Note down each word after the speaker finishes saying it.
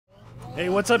Hey,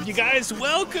 what's up, you guys?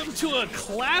 Welcome to a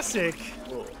classic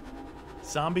Whoa.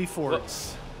 Zombie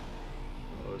Forts.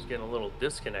 I was getting a little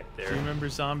disconnect there. Do you remember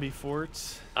Zombie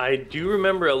Forts? I do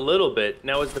remember a little bit.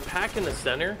 Now, is the pack in the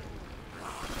center?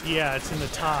 Yeah, it's in the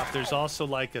top. There's also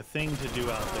like a thing to do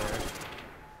out there.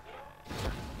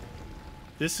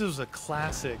 This is a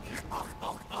classic.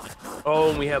 Oh,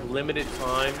 and we have limited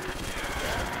time.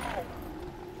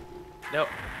 Now,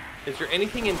 is there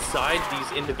anything inside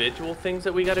these individual things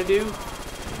that we got to do?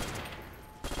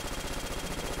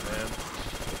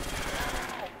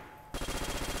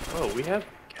 Oh, we have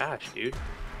cash, dude.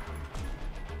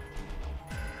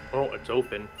 Oh, it's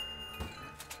open.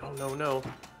 Oh, no, no.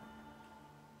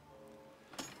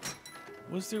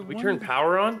 Was there We one turn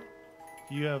power on?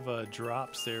 You have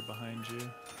drops there behind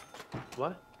you.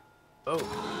 What? Oh.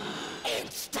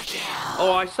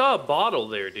 Oh, I saw a bottle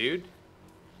there, dude.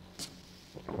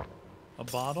 A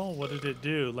bottle? What did it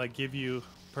do? Like give you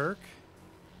perk?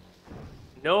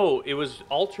 No, it was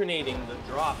alternating the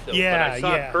drop though. Yeah, but I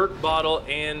saw yeah. a perk bottle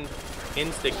and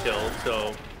insta kill,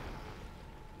 so.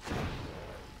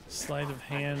 Sleight of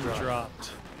hand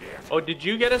dropped. Oh, did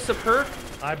you get us a perk?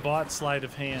 I bought sleight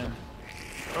of hand.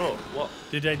 Oh, well.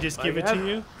 Did I just give it to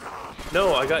you?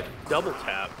 No, I got double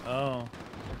tap. Oh.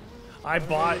 I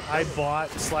bought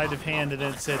sleight of hand and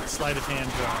then it said sleight of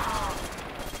hand dropped.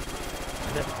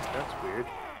 That's weird.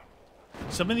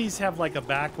 Some of these have like a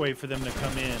back way for them to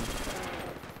come in.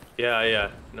 Yeah,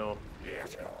 no.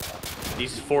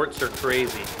 These forts are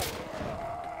crazy.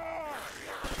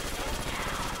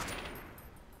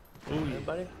 Ooh,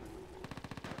 Anybody?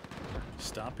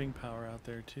 Stopping power out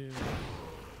there too.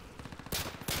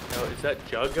 No, is that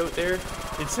Jug out there?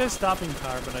 It says stopping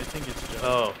power, but I think it's Jug.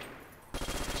 Oh.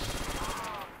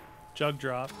 Jug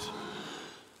dropped.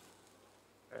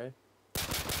 Okay.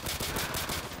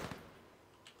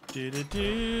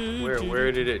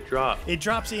 Where did it drop? It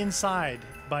drops inside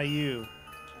by you.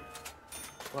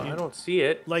 Well, I don't see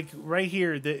it. Like right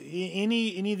here,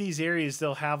 any of these areas,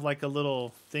 they'll have like a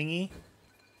little thingy,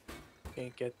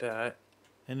 Can't get that.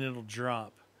 and it'll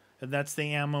drop. And that's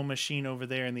the ammo machine over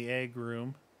there in the egg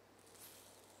room.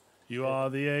 You are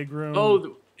the egg room.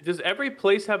 Oh, does every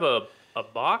place have a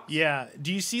box? Yeah.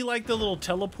 Do you see like the little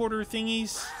teleporter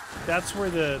thingies? That's where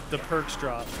the perks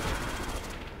drop.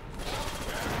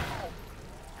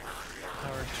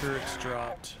 Power turrets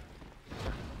dropped.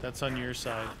 That's on your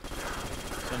side.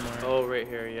 Somewhere. Oh, right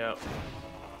here, yeah.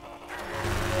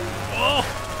 Oh!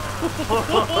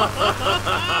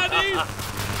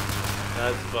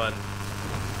 That's fun.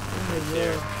 Right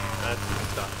there. That's good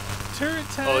stuff. Turret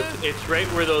time. Oh, it's right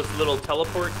where those little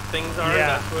teleport things are?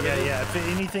 Yeah, That's what it is? yeah. If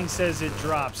anything says it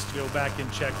drops, go back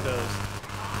and check those.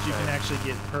 You can actually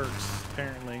get perks,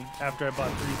 apparently, after I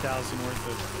bought 3,000 worth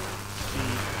of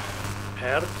speed.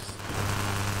 Perks?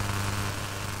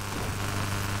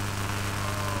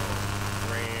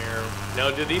 Now,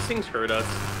 do these things hurt us?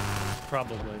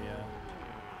 Probably, yeah.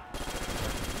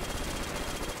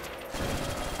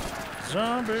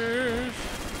 Zombies!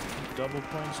 Double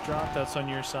points drop, that's on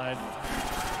your side.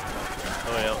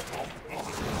 Oh, yeah.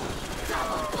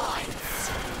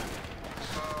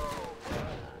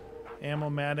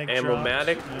 Ammo-matic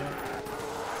Ammo-matic? dropped.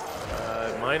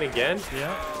 Yeah. Mine again?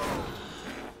 Yeah.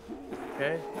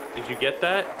 Okay. Did you get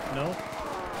that? Nope.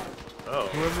 Oh.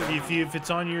 Whoever, if it's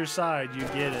on your side, you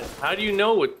get it. How do you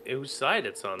know whose side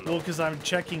it's on, though? Well, because I'm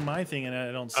checking my thing and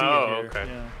I don't see it here. Okay.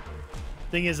 Yeah.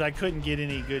 Thing is, I couldn't get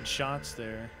any good shots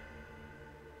there.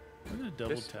 Where did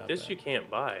double tap This at? you can't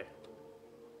buy.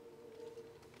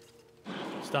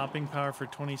 Stopping power for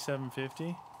 2750.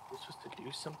 Am I supposed to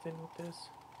do something with this?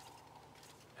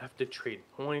 Have to trade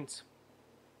points.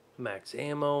 Max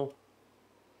ammo.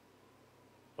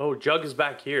 Oh, Jug is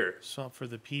back here. Swap for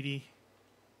the PD.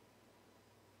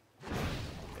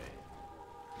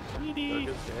 Jug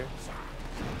is there.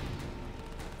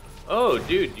 Oh,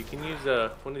 dude, you can use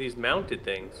one of these mounted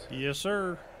things. Yes,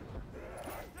 sir.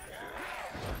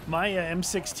 My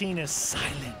M16 is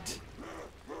silent.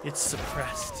 It's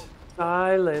suppressed.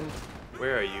 Silent.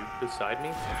 Where are you? Beside me?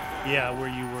 Yeah, where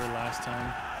you were last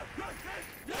time.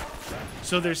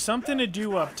 So there's something to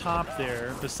do up top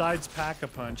there besides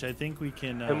Pack-a-Punch. I think we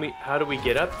can. How do we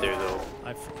get up there though?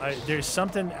 There's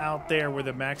something out there where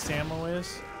the max ammo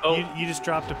is. Oh. You just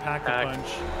dropped a Pack-a-Punch.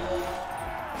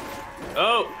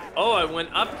 Oh, I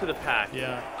went up to the pack.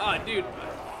 Yeah. Ah, dude,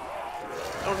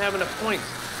 I don't have enough points.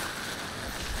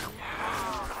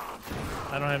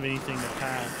 I don't have anything to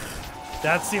pack.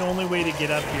 That's the only way to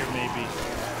get up here, maybe.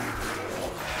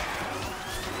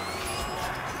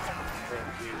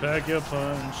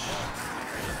 Pack-a-Punch.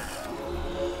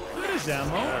 There's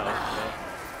ammo.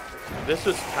 This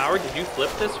was powered. Did you flip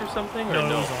this or something? Or No,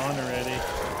 no? it was on already.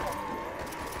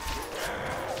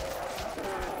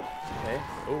 Okay.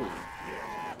 Oh.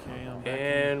 Okay, I'm back.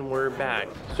 And we're back.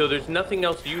 So there's nothing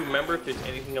else. Do you remember if there's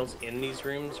anything else in these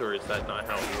rooms, or is that not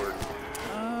how it works?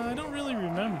 I don't really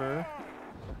remember.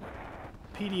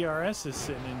 PDRS is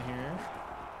sitting in here.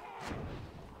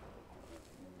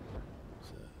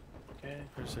 Okay.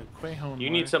 There's a Quajon You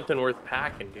need mark. something worth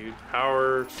packing, dude.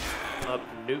 Power up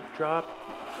nuke drop.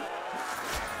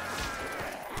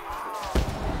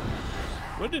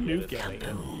 What did nuke get?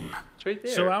 It's right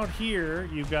there. So out here,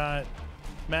 you got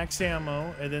max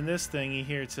ammo, and then this thingy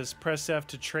here, it says press F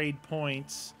to trade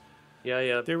points.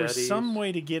 Yeah. There was Betty's. some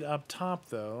way to get up top,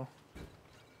 though.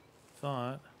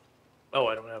 Thought. Oh,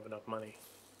 I don't have enough money.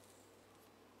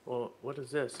 Well, what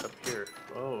is this up here?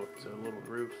 Oh, it's a little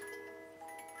roof.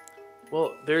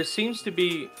 Well, there seems to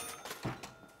be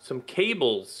some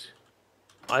cables.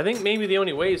 I think maybe the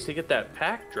only way is to get that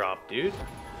pack drop, dude.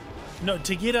 No,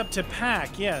 to get up to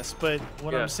pack, yes, but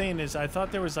what Yeah. I'm saying is I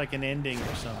thought there was like an ending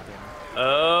or something.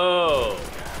 Oh.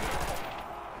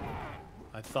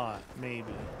 I thought,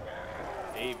 maybe.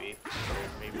 Maybe. So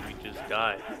maybe we just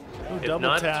die. Ooh, If double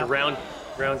not, tap. it's round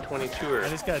 22 or... I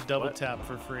just got a double What? tap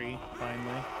for free,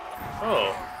 finally.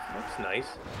 Oh, that's nice.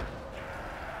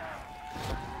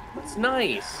 That's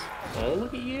nice. Oh,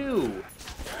 look at you.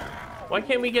 Why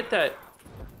can't we get that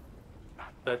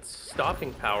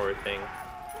stopping power thing?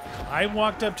 I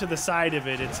walked up to the side of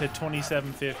it. It said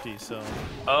 2750, so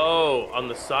Oh, on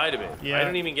the side of it. Yeah. I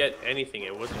didn't even get anything.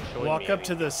 It wasn't showing walk me up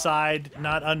to anything. the side,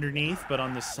 not underneath, but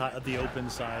on the side, the open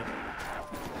side.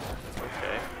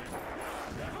 Okay.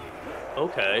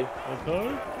 Okay.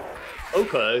 Okay.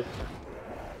 Okay.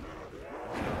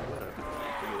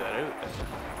 Figure that out.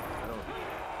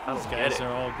 I These don't guys get it.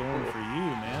 are all going for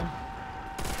you, man.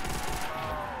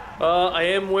 I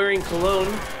am wearing cologne.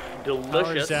 Power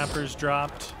Delicious. zappers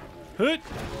dropped. Hoot!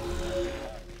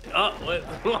 What?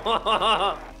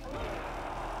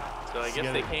 So I guess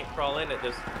gotta- they can't crawl in at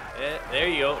this. There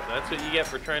you go. That's what you get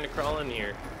for trying to crawl in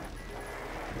here.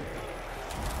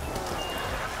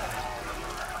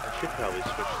 I should probably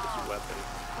switch this weapon.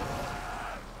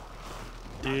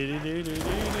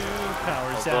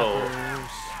 Power Although- zappers.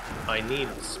 I need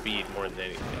the speed more than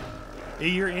anything. Hey,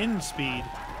 you're in speed.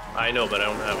 I know, but I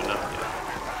don't have enough yet.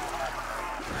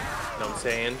 Know what I'm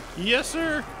saying? Yes,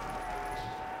 sir.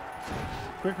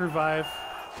 Quick revive.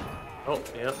 Oh,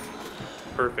 yeah.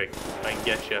 Perfect. I can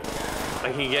get you.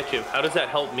 I can get you. How does that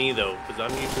help me, though? Because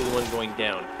I'm usually the one going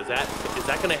down. Is that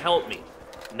going to help me?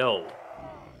 No. Not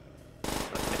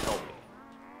going to help me.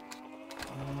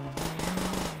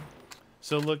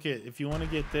 So look at, if you want to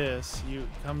get this, you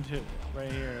come to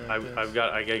right here. Like this.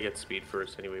 I gotta get speed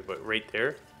first anyway, but right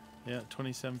there. Yeah,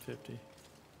 2750.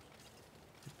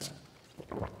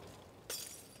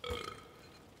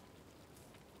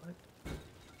 What?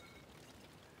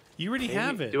 You already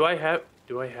have it. Do I have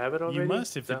it already? You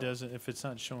must if Is that- if it's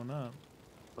not showing up.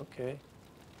 Okay.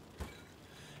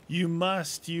 You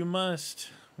must.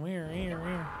 Where?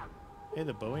 Hey,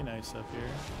 the Bowie knife's up here.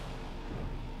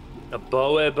 A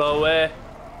bowie.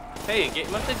 Hey,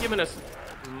 it must have given us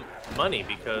money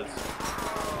because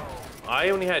I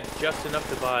only had just enough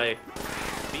to buy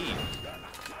speed.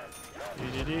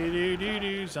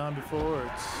 Zombie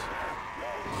forts.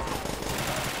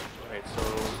 Alright,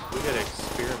 so we gotta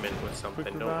experiment with Quick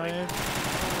something, don't we?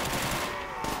 revive.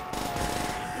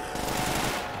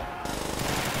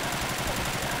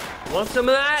 Want some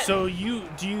of that? So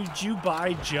do you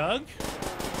buy Jug?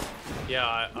 Yeah,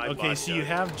 I Okay, bought so you that.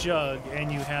 have Jug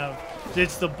and you have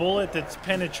it's the bullet that's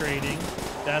penetrating.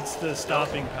 That's the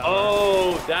stopping power.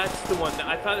 Oh, that's the one.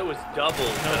 I thought it was doubles.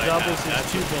 No, that I doubles had.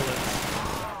 is 2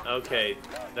 bullets. Okay,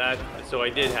 so I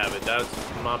did have it. That's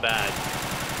my bad.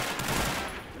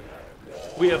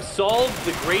 We have solved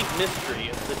the great mystery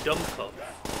of the dumb club.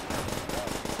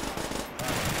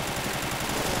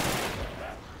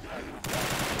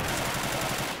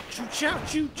 Choo.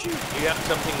 You have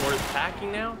something worth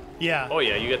packing now? Yeah. Oh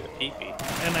yeah, you got the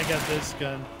peepee. And I got this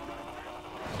gun.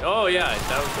 Oh yeah,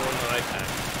 that was the one that I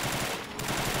packed.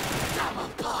 Double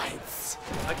points.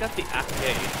 I got the AK.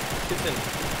 It isn't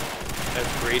as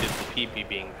great as the peepee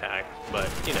being packed, but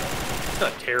you know, it's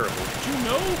not terrible. Did you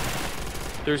know?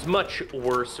 There's much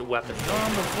worse weapons.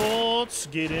 On the forts,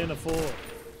 get in a fort.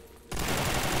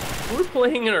 We're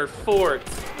playing in our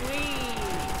forts.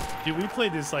 Dude, we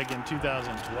played this like in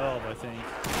 2012, I think.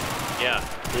 Yeah,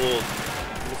 old.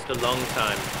 Missed a long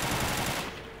time.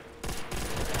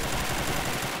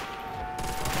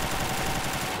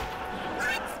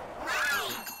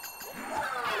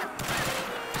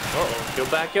 Uh-oh, go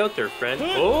back out there, friend.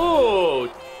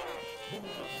 Oh!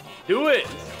 Do it.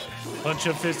 Punch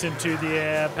a fist into the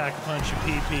air, pack a punch a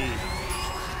pee-pee.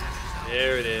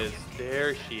 There it is.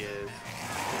 There she is.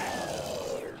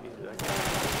 Jesus,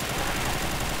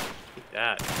 take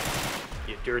that,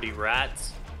 you dirty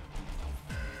rats.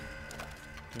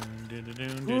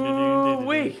 Ooh,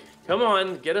 wait. Come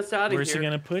on, get us out of here. Where's it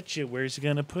gonna put you? Where's it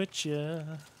gonna put you?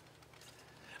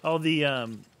 Oh, the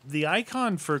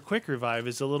icon for quick revive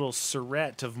is a little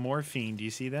syringe of morphine. Do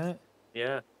you see that?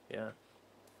 Yeah, yeah.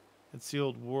 It's the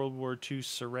old World War II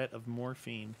syringe of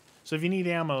morphine. So if you need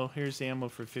ammo, here's the ammo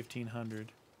for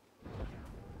 1,500.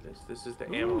 This is the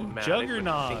ammo map.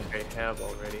 Juggernaut. I think I have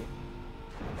already.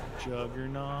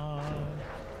 Juggernaut.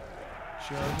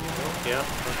 Oh, yeah.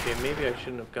 Okay, maybe I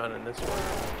shouldn't have gone in this one.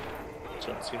 This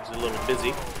one seems a little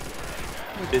busy.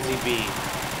 Busy bee.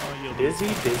 Oh, busy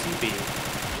bee.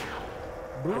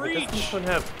 Breach. Doesn't this one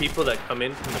have people that come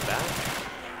in from the back?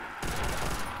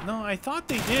 No, I thought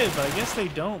they did, but I guess they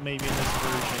don't maybe in this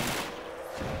version.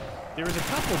 There was a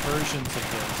couple versions of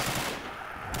this.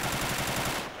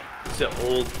 It's an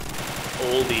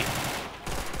oldie.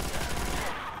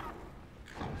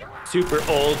 Super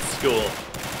old school.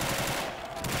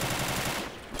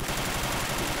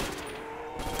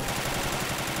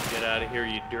 Get out of here,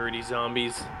 you dirty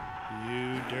zombies.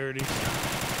 You dirty.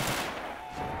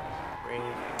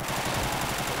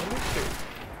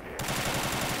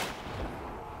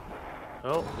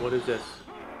 Oh, what is this?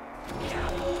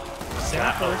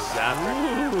 Zapper. Zapper.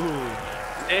 Ooh.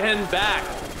 Stand back.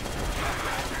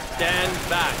 Stand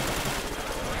back.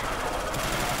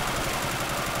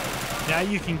 Now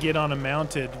you can get on a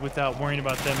mounted without worrying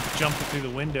about them jumping through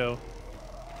the window.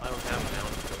 I don't have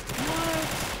mounted.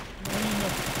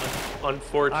 What?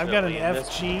 Unfortunately. I've got an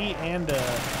FG and a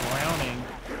Browning.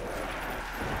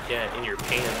 Yeah, in your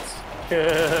pants.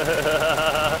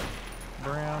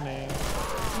 Browning.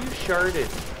 You sharded.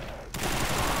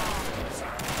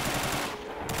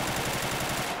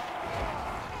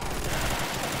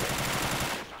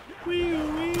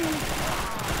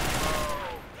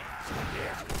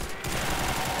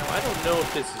 Now, I don't know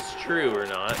if this is true or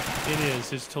not. It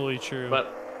is. It's totally true.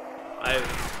 But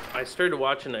I started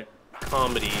watching a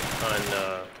comedy on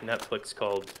Netflix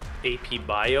called AP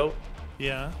Bio.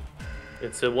 Yeah.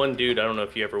 It's a one dude. I don't know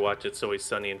if you ever watch It's Always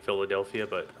Sunny in Philadelphia,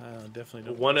 but I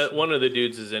definitely don't. one of the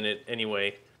dudes is in it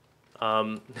anyway.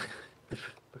 The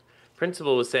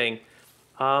principal was saying,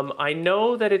 I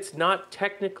know that it's not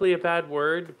technically a bad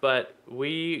word, but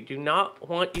we do not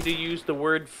want you to use the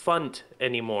word funt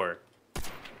anymore.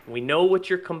 We know what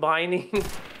you're combining,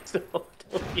 so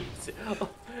don't use it.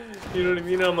 You know what I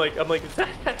mean? I'm like, is that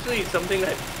actually something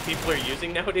that people are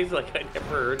using nowadays? Like, I never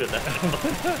heard of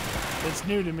that. It's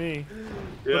new to me.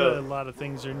 Yeah. But a lot of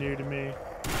things are new to me.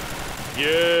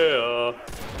 Yeah.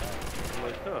 I'm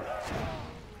like, huh.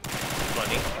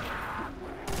 Funny.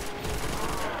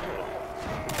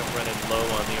 I'm running low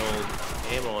on the old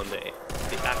ammo on the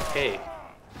AK.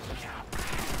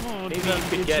 Well, Maybe maybe you you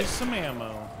could get get you some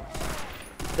ammo.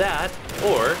 that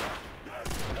or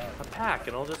a pack,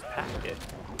 and I'll just pack it.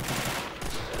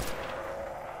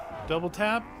 Double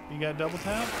tap? You got double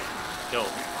tap? No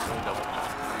double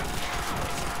tap.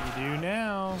 You do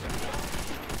now.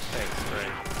 Thanks,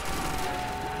 Frank.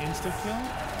 Insta kill?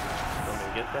 Want me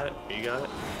to get that? You got it?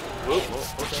 Whoa,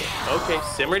 okay. Okay,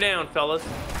 simmer down, fellas.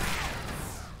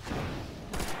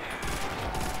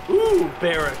 Ooh,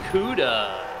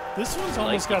 Barracuda. This one's I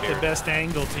almost like got the best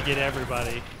angle to get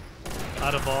everybody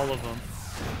out of all of them.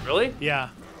 Really? Yeah.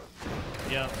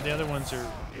 Yeah, the other ones are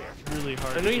really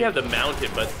hard. I know you have the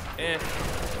mounted, but eh.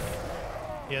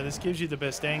 Yeah, this gives you the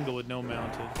best angle with no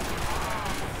mounted.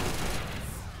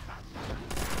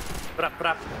 Brap,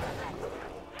 brap.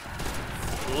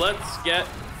 Let's get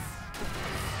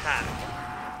hat.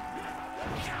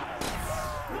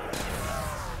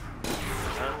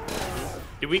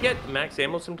 Do we get max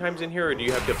ammo sometimes in here, or do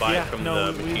you have to buy it from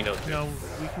the Machino? No,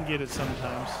 we can get it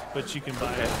sometimes, but you can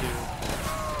buy it too.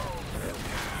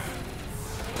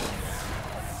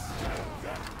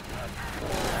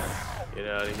 Get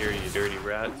out of here, you dirty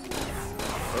rats.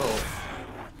 Oh.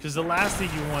 Because the last thing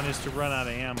you want is to run out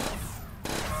of ammo.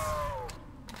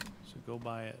 So go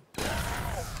buy it.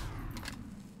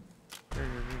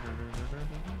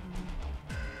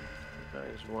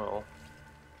 Might as well.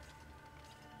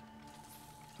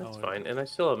 That's Oh, fine, and I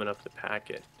still have enough to pack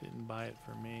it. Didn't buy it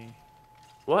for me.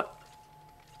 What?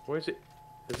 Where is it?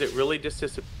 Is it really just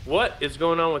what is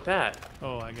going on with that?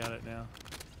 Oh, I got it now.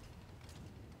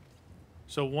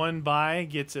 So one buy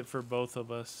gets it for both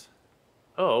of us.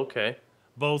 Oh, okay.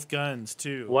 Both guns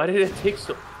too. Why did it take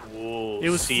so? Whoa, It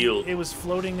was sealed. It was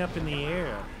floating up in the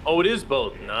air. Oh, it is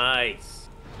both. Nice.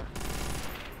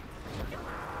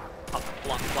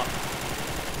 plop.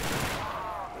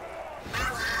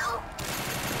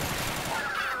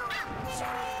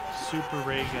 Super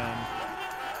ray gun.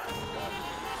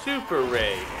 Super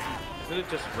ray. Isn't it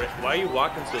just ray? Why are you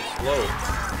walking so slow?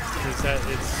 Is that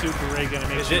it's super ray gun? It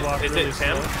makes you walk really Is it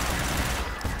temp?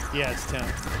 slow. Yeah, it's temp.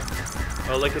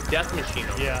 Oh, like a death machine.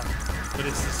 Yeah, but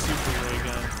it's the super ray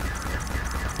gun.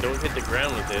 Don't hit the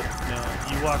ground with it. No,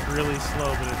 you walk really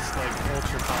slow, but it's like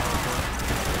ultra powerful.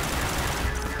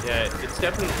 Yeah, it's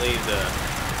definitely the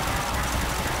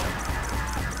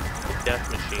death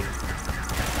machine.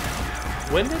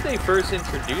 When did they first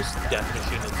introduce death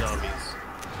machine in zombies?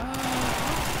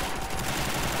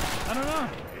 I don't know.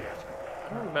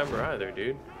 I don't remember either,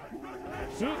 dude.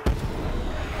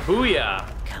 Booyah!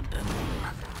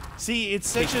 See, it's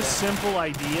such a simple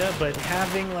idea, but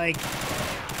having like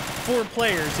 4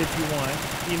 players if you want.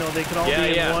 You know, they could all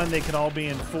be in 1, they could all be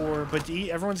in 4, but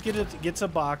everyone's gets a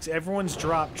box. Everyone's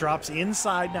drops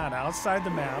inside, not outside the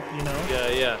map, you know?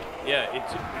 Yeah,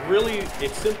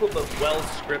 it's simple but well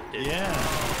scripted. Yeah.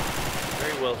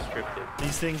 Very well scripted.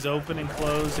 These things open and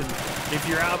close, and if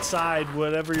you're outside,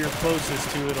 whatever you're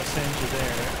closest to, it'll send you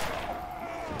there.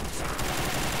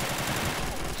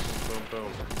 Boom,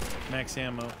 boom. Max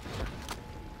ammo.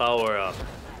 Power up.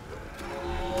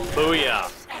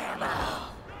 Booyah!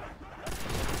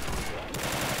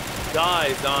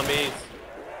 Die, zombies!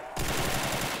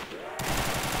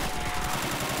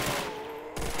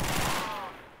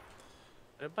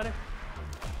 Anybody?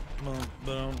 Boom,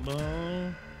 boom,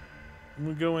 boom.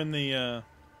 We go in the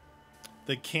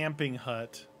camping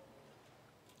hut.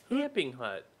 Camping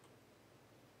hut.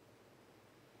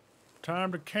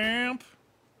 Time to camp.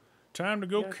 Time to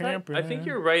go camping. I think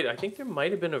you're right. I think there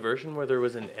might have been a version where there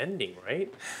was an ending,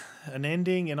 right? An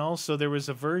ending, and also there was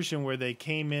a version where they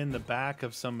came in the back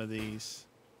of some of these.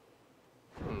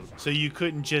 So you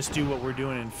couldn't just do what we're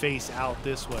doing and face out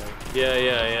this way.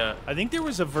 Yeah. I think there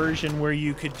was a version where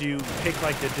you could pick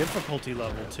like the difficulty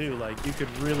level too. Like you could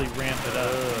really ramp it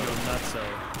up and go nutso.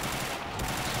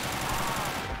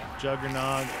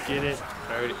 Juggernaut, get it.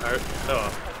 I already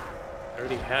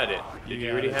had it. Did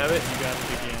you already have it? You got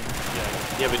it again.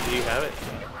 Yeah, but do you have it?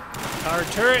 Power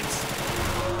turrets.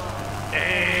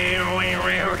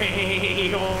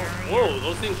 Whoa,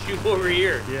 those things shoot over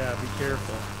here. Yeah, be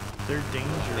careful. They're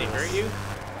dangerous. They hurt you?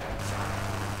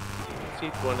 Let's see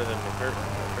if one of them hurt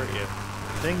you.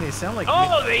 They sound like...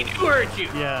 Oh, they do hurt you!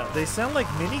 Yeah, they sound like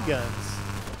miniguns.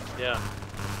 Yeah.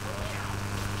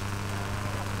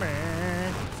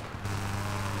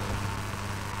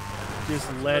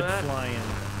 Just lead flying.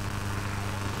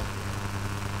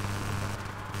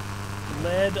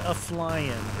 Lead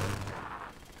a-flying.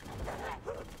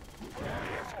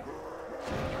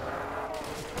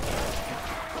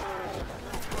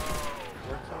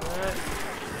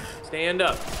 Stand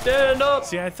up. Stand up!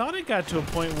 See, I thought it got to a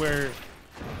point where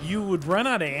you would run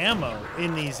out of ammo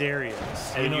in these areas.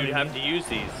 And you'd have to use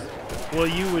these. Well,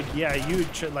 you would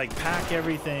like pack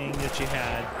everything that you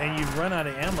had, and you'd run out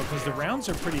of ammo because the rounds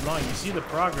are pretty long. You see the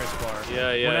progress bar.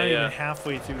 Yeah. We're not even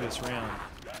halfway through this round.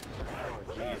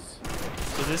 Oh, jeez.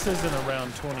 So this isn't a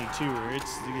round 22 where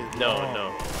it's long.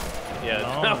 No. Yeah,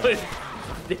 Long. that would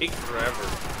take forever.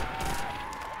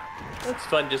 That's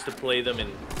fun just to play them and,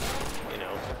 you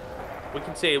know. We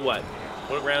can say what?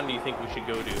 What round do you think we should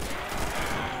go to?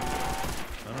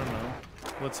 I don't know.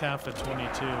 What's half of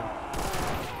 22?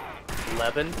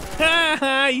 11?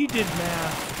 Ha! You did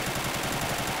math.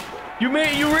 You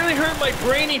really hurt my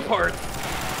brainy part.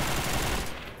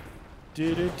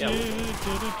 Ooh,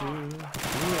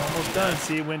 almost done.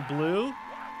 See, it went blue.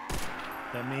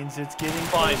 That means it's getting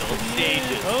Final close to the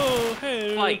stages. end. Oh,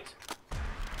 hey. Fight.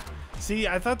 See,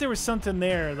 I thought there was something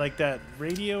there, like that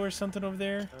radio or something over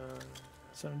there.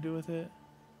 Something to do with it.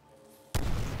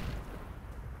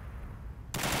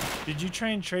 Did you try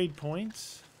and trade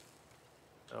points?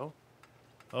 No.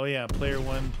 Oh yeah, player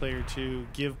 1, player 2,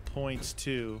 give points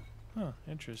to. Huh,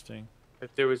 interesting.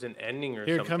 If there was an ending or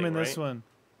Here, something, come in right? this one.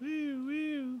 Woo,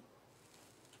 woo.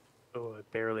 Oh, I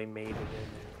barely made it in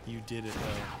there. You did it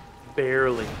though.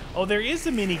 Barely. Oh, there is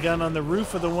a minigun on the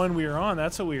roof of the one we were on.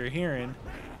 That's what we were hearing.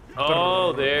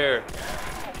 Oh, there.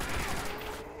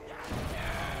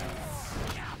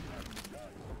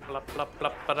 Plop, plop,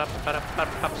 plop, plop, plop, plop,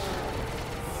 plop.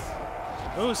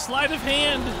 Oh, sleight of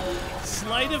hand.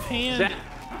 Sleight of hand.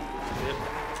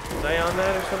 Was I on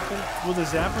that or something? Will the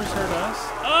zappers hurt us?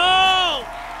 Oh!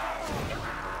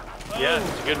 Yeah,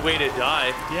 it's a good way to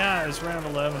die. Yeah, it's round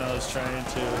 11 I was trying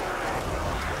to.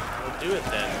 We'll do it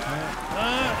then.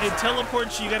 It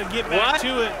teleports you. You gotta get back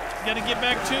to it. You gotta get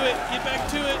back to it. Get back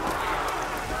to it.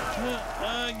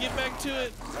 Get back to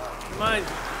it. Come on.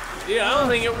 Yeah, I don't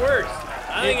think it works.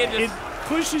 I think it just... It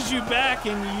pushes you back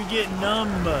and you get numb.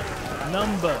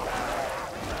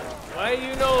 Why do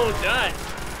you know that?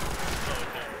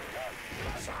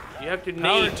 You have to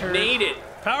nade it.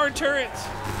 Power turrets.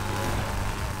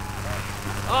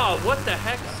 Oh, what the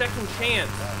heck? Second chance.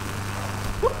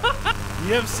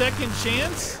 You have second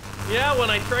chance? Yeah, when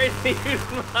I tried to use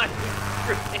my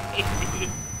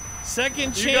grenade.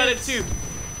 Second chance. You got it too.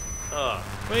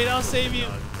 Wait, I'll save you.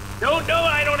 No,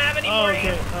 I don't have any more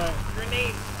okay. All right.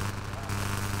 grenades.